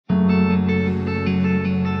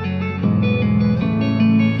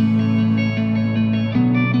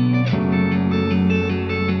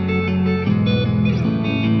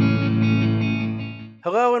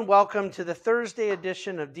welcome to the Thursday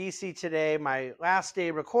edition of DC Today. My last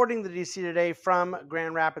day recording the DC Today from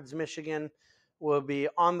Grand Rapids, Michigan. We'll be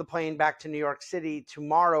on the plane back to New York City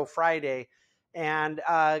tomorrow, Friday. And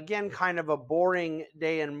again, kind of a boring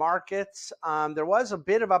day in markets. There was a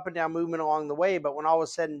bit of up and down movement along the way, but when all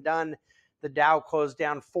was said and done, the Dow closed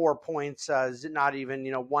down 4 points, not even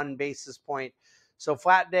 1 basis point. So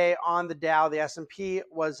flat day on the Dow. The S&P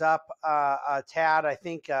was up a tad, I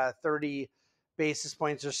think 30 basis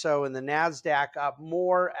points or so, and the NASDAQ up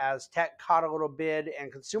more as tech caught a little bid,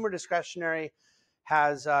 and consumer discretionary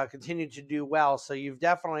has continued to do well. So you've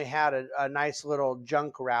definitely had a nice little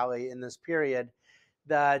junk rally in this period.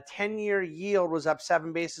 The 10-year yield was up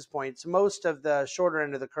 7 basis points. Most of the shorter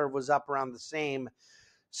end of the curve was up around the same.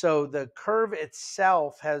 So the curve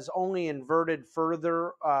itself has only inverted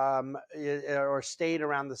further or stayed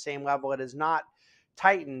around the same level. It has not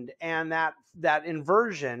tightened. And that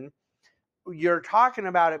inversion, you're talking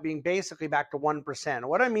about it being basically back to 1%.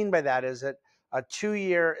 What I mean by that is that a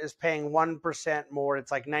 2-year is paying 1% more.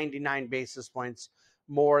 It's like 99 basis points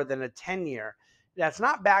more than a 10-year. That's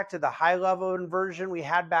not back to the high level inversion we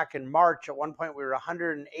had back in March. At one point, we were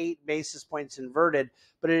 108 basis points inverted,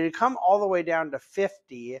 but it had come all the way down to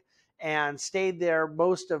 50 and stayed there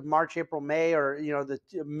most of March, April, May, or the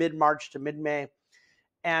mid-March to mid-May.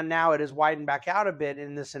 And now it has widened back out a bit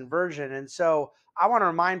in this inversion. And so I want to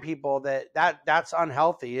remind people that's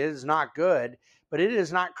unhealthy. It is not good, but it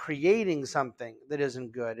is not creating something that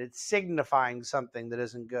isn't good. It's signifying something that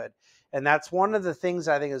isn't good. And that's one of the things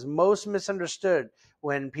I think is most misunderstood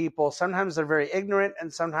when people, sometimes they're very ignorant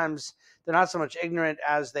and sometimes they're not so much ignorant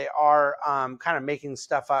as they are kind of making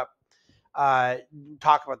stuff up.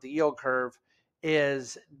 Talk about the yield curve,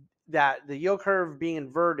 is that the yield curve being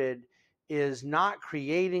inverted is not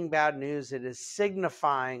creating bad news. It is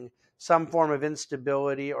signifying some form of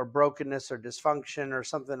instability or brokenness or dysfunction or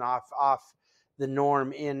something off the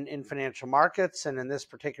norm in financial markets. And in this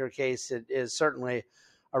particular case, it is certainly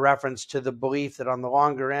a reference to the belief that on the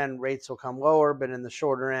longer end, rates will come lower, but in the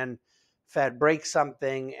shorter end, Fed breaks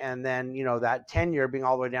something. And then, that 10-year being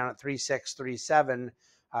all the way down at 3.6, 3.7,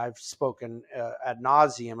 I've spoken ad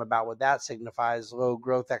nauseum about what that signifies, low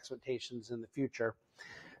growth expectations in the future.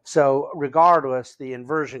 So regardless, the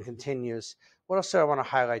inversion continues. What else do I want to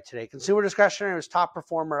highlight today? Consumer discretionary was top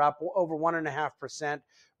performer, up over 1.5%.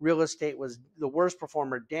 Real estate was the worst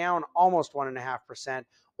performer, down almost 1.5%.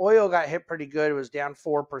 Oil got hit pretty good. It was down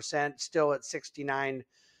 4%, still at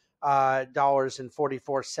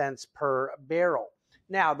 $69.44 per barrel.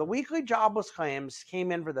 Now, the weekly jobless claims came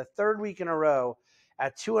in for the third week in a row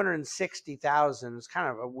at 260,000. It's kind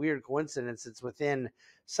of a weird coincidence. It's within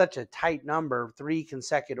such a tight number, 3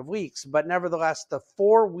 consecutive weeks. But nevertheless, the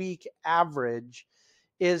 4-week average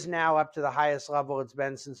is now up to the highest level it's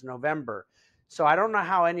been since November. So I don't know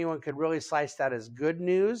how anyone could really slice that as good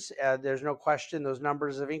news. There's no question those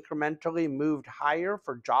numbers have incrementally moved higher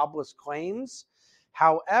for jobless claims.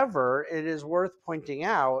 However, it is worth pointing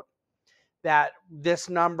out that this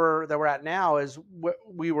number that we're at now is what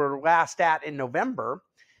we were last at in November.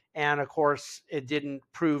 And of course, it didn't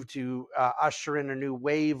prove to usher in a new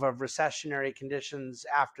wave of recessionary conditions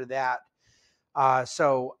after that.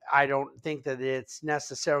 So I don't think that it's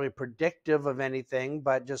necessarily predictive of anything,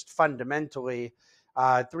 but just fundamentally,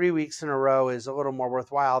 3 weeks in a row is a little more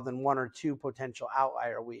worthwhile than 1 or 2 potential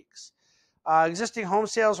outlier weeks. Existing home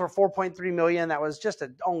sales were 4.3 million. That was just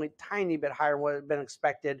only tiny bit higher than what had been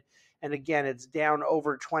expected. And again, it's down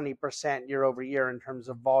over 20% year over year in terms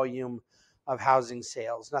of volume of housing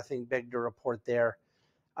sales. Nothing big to report there.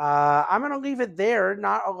 I'm going to leave it there.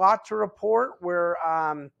 Not a lot to report. We're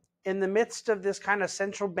in the midst of this kind of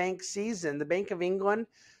central bank season. The Bank of England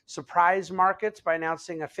surprised markets by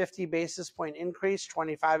announcing a 50 basis point increase.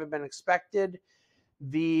 25 have been expected.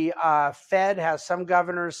 The Fed has some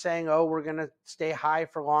governors saying, we're going to stay high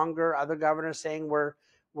for longer. Other governors saying we're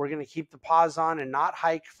going to keep the pause on and not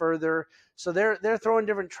hike further. So they're throwing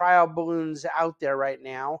different trial balloons out there right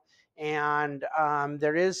now. And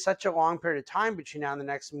there is such a long period of time between now and the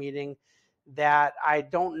next meeting that I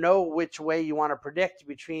don't know which way you want to predict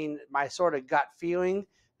between my sort of gut feeling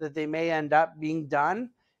that they may end up being done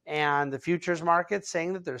and the futures market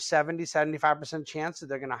saying that there's 70-75% chance that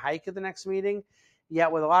they're going to hike at the next meeting,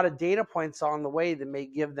 yet with a lot of data points along the way that may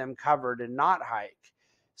give them cover to not hike.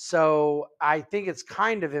 So I think it's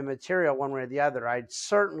kind of immaterial one way or the other. I'd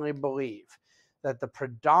certainly believe that the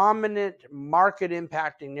predominant market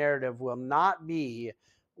impacting narrative will not be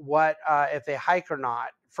what if they hike or not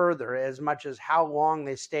further, as much as how long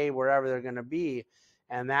they stay wherever they're going to be.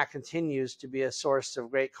 And that continues to be a source of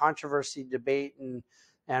great controversy, debate,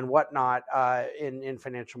 and whatnot in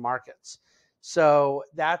financial markets. So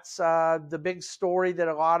that's the big story that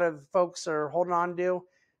a lot of folks are holding on to.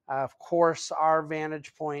 Of course, our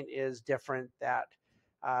vantage point is different, that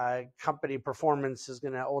company performance is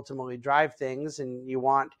going to ultimately drive things, and you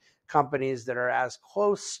want companies that are as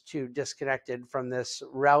close to disconnected from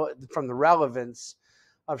from the relevance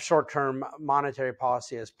of short-term monetary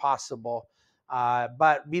policy as possible.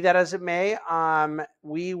 But be that as it may,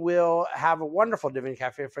 we will have a wonderful Dividend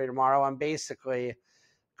Cafe for you tomorrow. I'm basically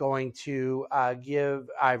going to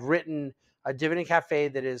I've written a Dividend Cafe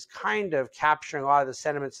that is kind of capturing a lot of the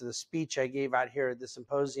sentiments of the speech I gave out here at the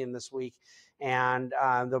symposium this week. And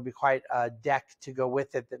there'll be quite a deck to go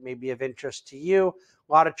with it that may be of interest to you.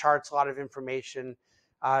 A lot of charts, a lot of information.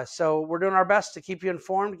 So we're doing our best to keep you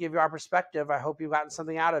informed, give you our perspective. I hope you've gotten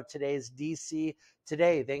something out of today's DC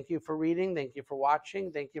Today. Thank you for reading. Thank you for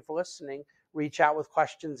watching. Thank you for listening. Reach out with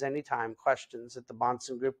questions anytime. Questions at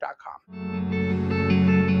thebahnsengroup.com.